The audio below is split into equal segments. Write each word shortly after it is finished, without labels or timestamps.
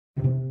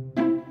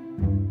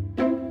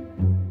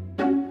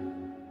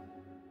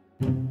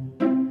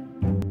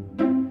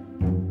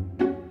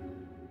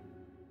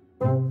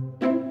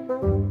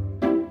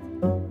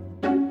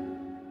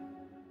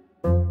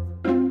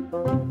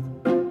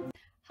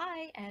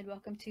and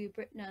welcome to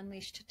Britain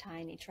Unleashed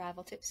Tiny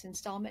Travel Tips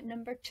installment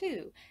number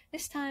 2.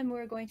 This time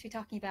we're going to be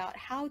talking about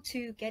how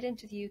to get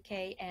into the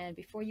UK, and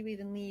before you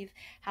even leave,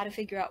 how to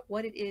figure out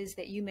what it is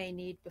that you may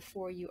need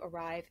before you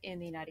arrive in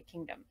the United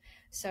Kingdom.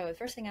 So the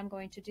first thing I'm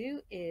going to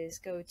do is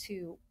go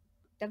to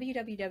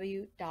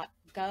www.gov.uk.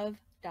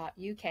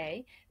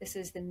 This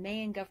is the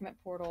main government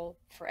portal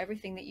for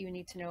everything that you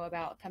need to know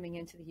about coming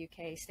into the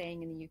UK,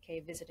 staying in the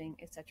UK, visiting,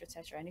 etc.,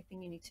 etc.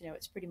 Anything you need to know,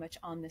 it's pretty much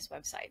on this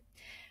website.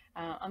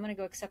 I'm going to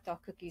go accept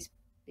all cookies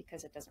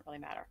because it doesn't really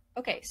matter.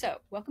 Okay, so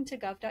welcome to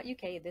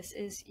gov.uk. This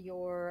is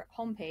your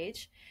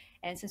homepage.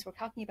 And since we're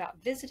talking about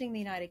visiting the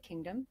United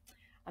Kingdom,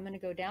 I'm going to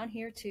go down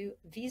here to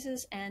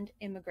Visas and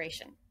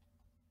Immigration.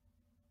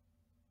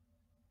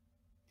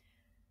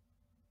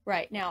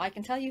 Right, now I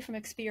can tell you from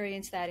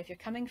experience that if you're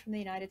coming from the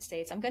United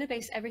States, I'm going to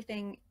base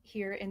everything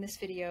here in this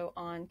video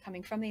on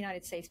coming from the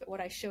United States, but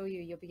what I show you,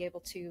 you'll be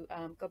able to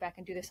go back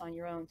and do this on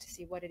your own to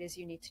see what it is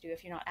you need to do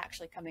if you're not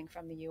actually coming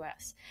from the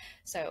US.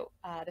 So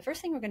the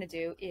first thing we're going to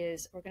do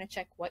is we're going to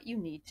check what you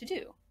need to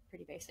do.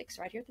 Pretty basics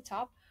right here at the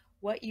top,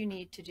 what you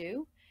need to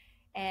do.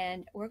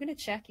 And we're going to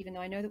check, even though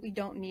I know that we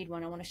don't need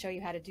one, I want to show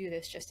you how to do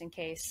this just in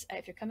case.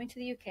 If you're coming to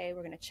the UK,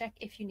 we're going to check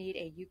if you need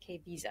a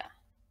UK visa.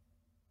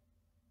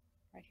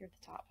 Right here at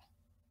the top.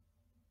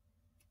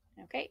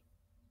 Okay,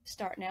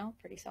 start now,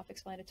 pretty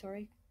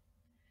self-explanatory.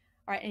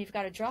 All right, and you've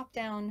got a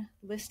drop-down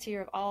list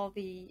here of all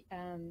the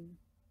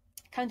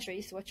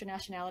countries, so what's your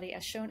nationality,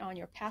 as shown on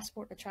your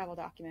passport or travel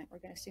document. We're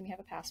going to assume you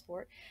have a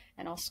passport,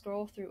 and I'll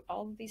scroll through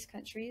all of these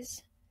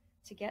countries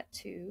to get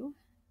to,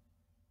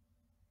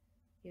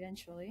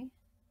 eventually,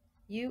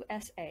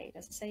 USA. It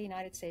doesn't say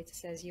United States, it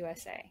says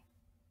USA.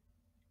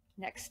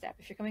 Next step,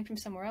 if you're coming from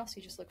somewhere else,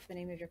 you just look for the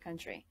name of your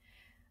country.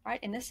 All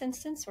right, in this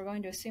instance, we're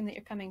going to assume that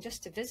you're coming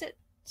just to visit.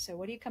 So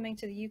what are you coming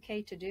to the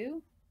UK to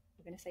do?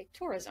 We're going to say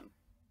tourism.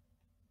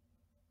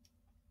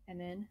 And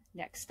then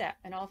next step.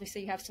 And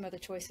obviously you have some other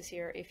choices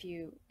here if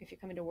you're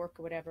coming to work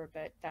or whatever,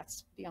 but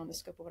that's beyond the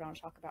scope of what I want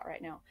to talk about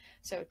right now.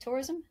 So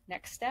tourism,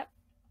 next step.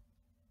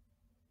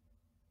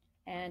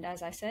 And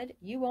as I said,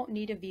 you won't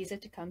need a visa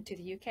to come to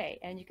the UK,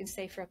 and you can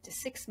stay for up to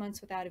 6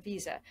 months without a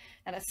visa.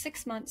 Now that's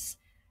 6 months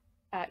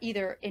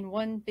either in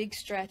one big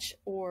stretch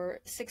or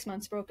 6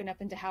 months broken up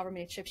into however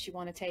many trips you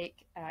want to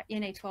take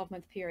in a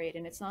 12-month period.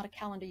 And it's not a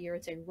calendar year,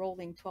 it's a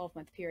rolling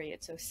 12-month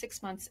period. So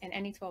 6 months in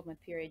any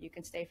 12-month period, you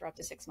can stay for up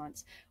to 6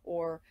 months,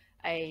 or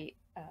a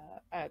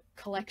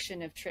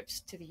collection of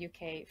trips to the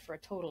UK for a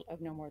total of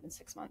no more than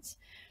 6 months.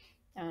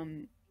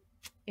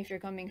 If you're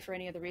coming for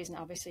any other reason,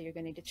 obviously you're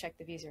going to need to check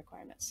the visa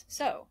requirements.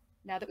 So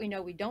now that we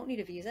know we don't need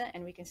a visa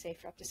and we can stay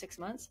for up to 6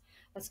 months,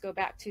 let's go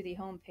back to the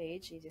home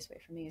page. The easiest way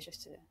for me is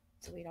just to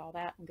delete all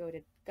that and go to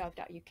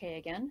gov.uk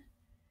again.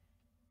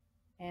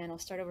 And I'll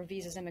start over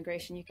visas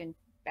immigration. You can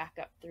back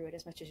up through it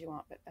as much as you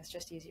want, but that's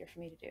just easier for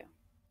me to do.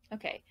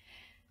 Okay,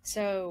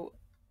 so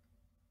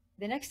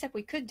the next step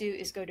we could do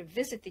is go to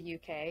visit the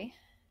UK.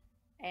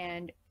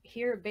 And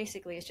here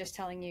basically it's just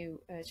telling you,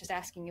 it's just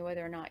asking you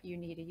whether or not you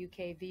need a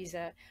UK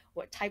visa,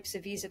 what types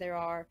of visa there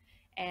are,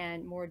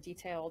 and more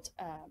detailed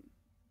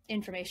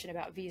information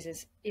about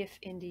visas if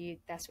indeed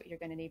that's what you're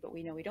going to need. But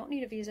we know we don't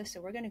need a visa,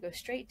 so we're going to go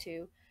straight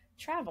to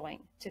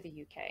traveling to the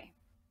UK,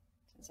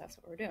 since that's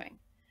what we're doing.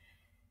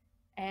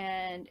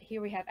 And here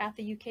we have at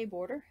the UK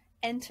border,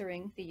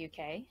 entering the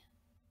UK.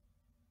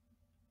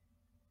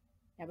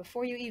 Now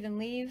before you even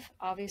leave,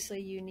 obviously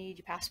you need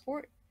your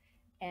passport,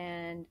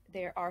 and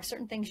there are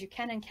certain things you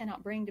can and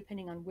cannot bring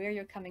depending on where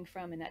you're coming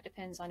from, and that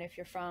depends on if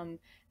you're from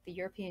the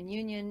European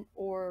Union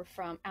or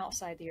from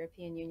outside the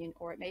European Union,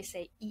 or it may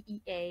say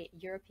EEA,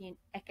 European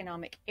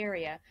Economic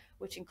Area,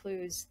 which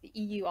includes the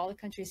EU, all the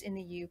countries in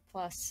the EU,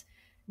 plus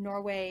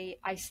Norway,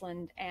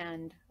 Iceland,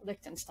 and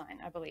Liechtenstein,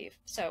 I believe.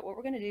 So what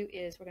we're going to do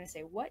is we're going to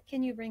say, what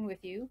can you bring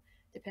with you?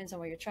 Depends on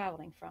where you're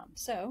traveling from.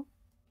 So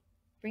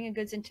bringing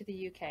goods into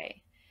the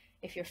UK.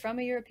 If you're from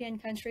a European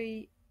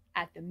country,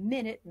 at the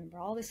minute, remember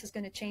all this is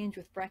going to change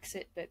with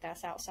Brexit, but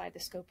that's outside the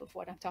scope of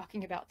what I'm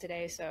talking about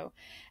today. So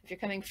if you're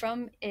coming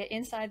from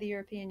inside the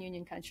European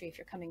Union country, if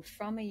you're coming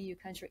from a EU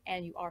country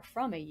and you are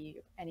from an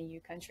EU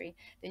country,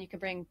 then you can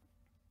bring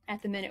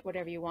at the minute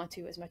whatever you want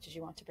to, as much as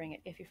you want to bring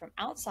it. If you're from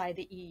outside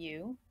the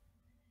EU,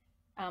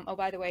 oh,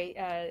 by the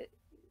way,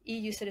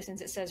 EU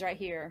citizens, it says right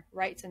here,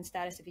 rights and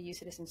status of EU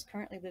citizens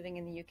currently living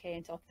in the UK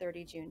until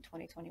 30 June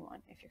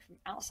 2021. If you're from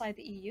outside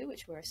the EU,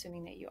 which we're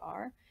assuming that you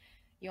are,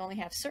 you only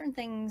have certain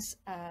things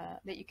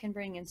that you can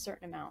bring in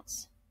certain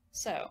amounts.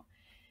 So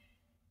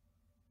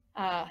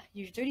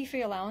your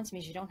duty-free allowance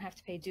means you don't have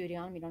to pay duty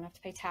on them, you don't have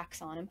to pay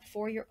tax on them.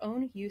 For your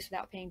own use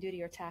without paying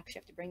duty or tax, you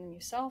have to bring them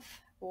yourself,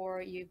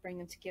 or you bring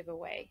them to give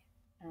away.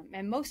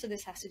 And most of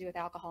this has to do with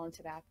alcohol and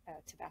tobacco.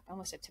 I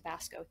almost said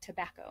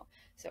tobacco.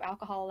 So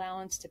alcohol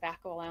allowance,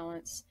 tobacco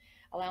allowance,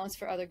 allowance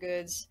for other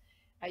goods.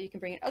 You can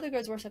bring in other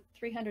goods worth of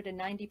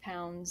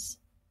 £390,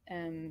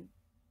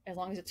 as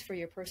long as it's for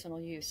your personal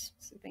use.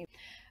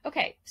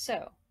 Okay,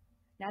 so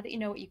now that you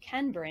know what you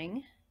can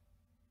bring,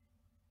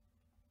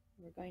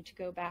 we're going to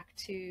go back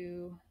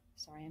to,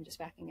 sorry, I'm just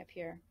backing up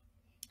here.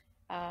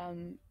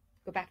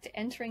 Go back to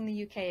entering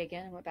the UK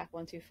again. I went back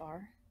one too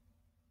far.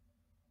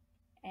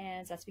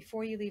 And that's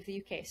before you leave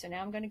the UK. So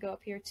now I'm going to go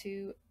up here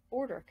to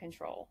border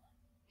control.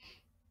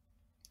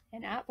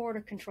 And at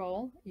border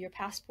control, your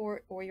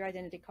passport or your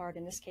identity card,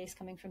 in this case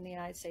coming from the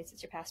United States,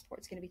 it's your passport,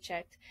 it's going to be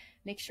checked.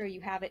 Make sure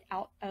you have it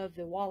out of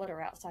the wallet or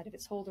outside of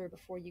its holder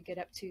before you get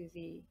up to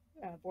the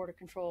border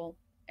control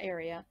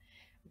area.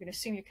 We're going to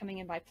assume you're coming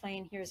in by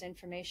plane. Here's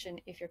information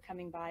if you're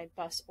coming by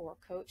bus or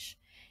coach.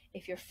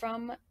 If you're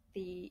from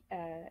the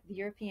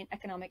European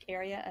Economic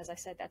Area, as I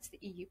said, that's the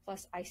EU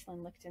plus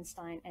Iceland,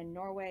 Liechtenstein, and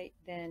Norway,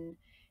 then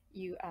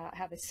you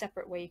have a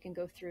separate way you can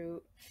go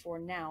through for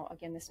now.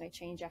 Again, this may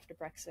change after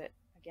Brexit.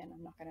 Again,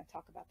 I'm not going to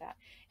talk about that.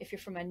 If you're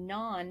from a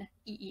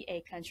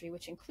non-EEA country,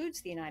 which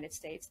includes the United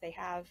States, they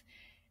have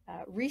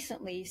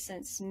recently,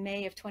 since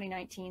May of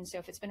 2019, so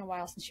if it's been a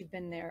while since you've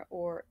been there,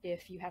 or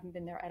if you haven't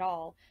been there at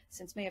all,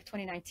 since May of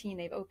 2019,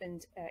 they've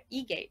opened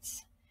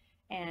e-gates.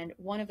 And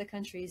one of the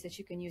countries that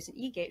you can use an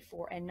e-gate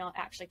for and not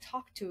actually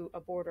talk to a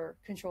border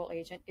control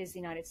agent is the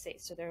United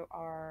States. So there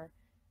are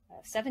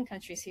 7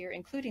 countries here,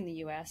 including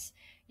the US.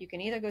 You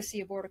can either go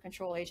see a border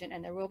control agent,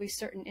 and there will be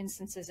certain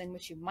instances in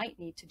which you might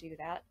need to do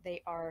that.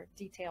 They are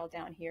detailed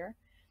down here,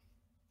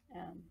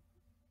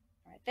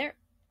 right there.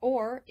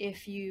 Or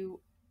if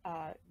you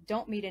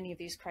don't meet any of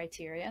these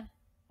criteria,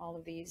 all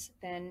of these,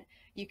 then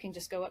you can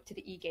just go up to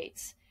the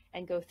e-gates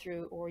and go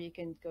through, or you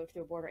can go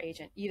through a border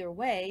agent. Either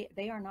way,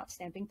 they are not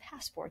stamping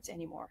passports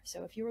anymore.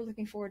 So if you were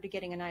looking forward to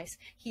getting a nice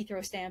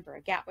Heathrow stamp or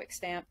a Gatwick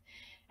stamp,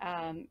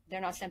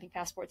 they're not stamping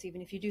passports even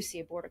if you do see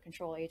a border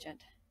control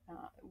agent.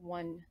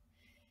 One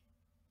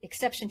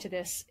exception to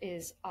this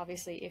is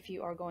obviously if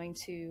you are going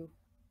to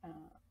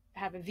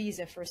have a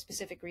visa for a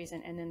specific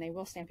reason, and then they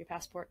will stamp your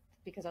passport,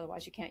 because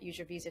otherwise you can't use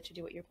your visa to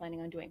do what you're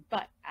planning on doing.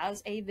 But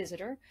as a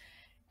visitor,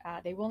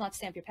 they will not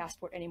stamp your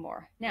passport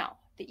anymore. Now,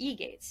 the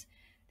e-gates.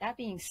 That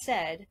being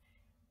said,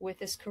 with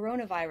this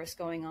coronavirus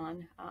going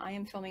on, I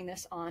am filming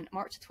this on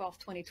March 12th,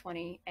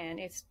 2020, and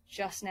it's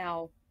just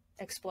now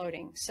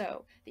exploding.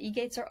 So the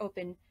e-gates are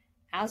open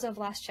as of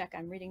last check.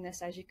 I'm reading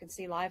this, as you can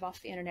see, live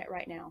off the internet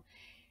right now.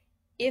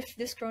 If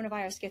this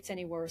coronavirus gets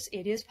any worse,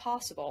 it is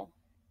possible,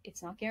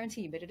 it's not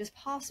guaranteed, but it is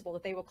possible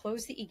that they will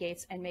close the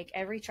e-gates and make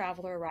every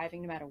traveler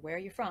arriving, no matter where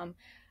you're from,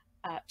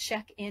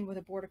 check in with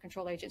a border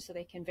control agent so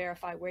they can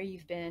verify where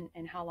you've been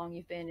and how long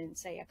you've been in,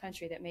 say, a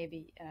country that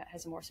maybe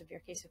has a more severe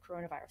case of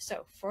coronavirus.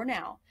 So for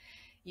now,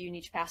 you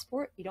need your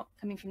passport. You don't,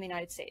 coming from the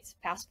United States,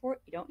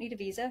 passport, you don't need a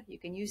visa. You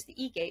can use the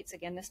e-gates.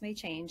 Again, this may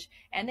change,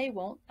 and they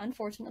won't,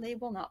 unfortunately,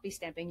 will not be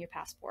stamping your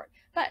passport,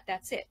 but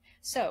that's it.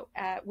 So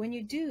when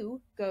you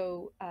do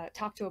go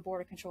talk to a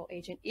border control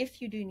agent,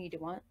 if you do need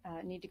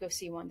to go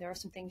see one, there are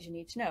some things you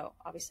need to know.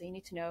 Obviously, you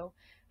need to know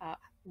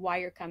why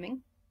you're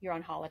coming. You're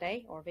on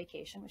holiday or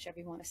vacation, whichever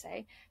you want to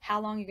say,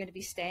 how long you're going to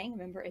be staying.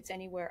 Remember, it's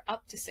anywhere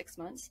up to 6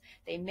 months.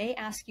 They may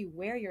ask you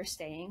where you're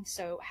staying,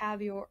 so have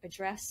your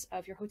address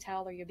of your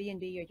hotel or your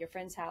B&B or your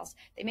friend's house.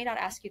 They may not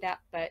ask you that,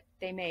 but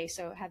they may,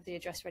 so have the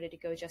address ready to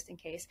go just in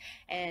case.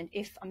 And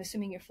if, I'm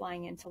assuming you're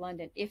flying into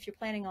London, if you're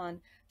planning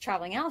on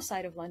traveling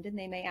outside of London,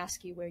 they may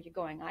ask you where you're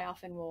going. I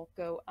often will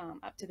go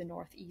up to the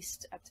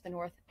northeast, up to the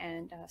north,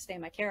 and stay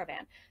in my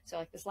caravan. So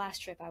like this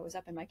last trip, I was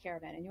up in my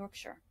caravan in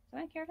Yorkshire.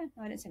 My caravan?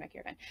 No, I didn't say my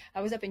caravan.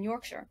 I was up in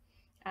Yorkshire.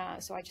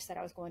 So I just said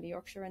I was going to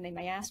Yorkshire, and they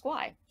may ask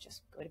why.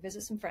 Just go to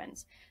visit some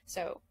friends.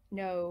 So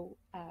know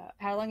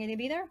how long you're going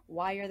to be there,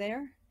 why you're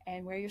there,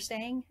 and where you're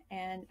staying.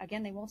 And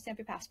again, they won't stamp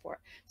your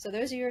passport. So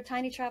those are your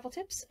tiny travel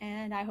tips,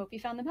 and I hope you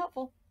found them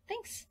helpful.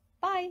 Thanks.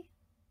 Bye.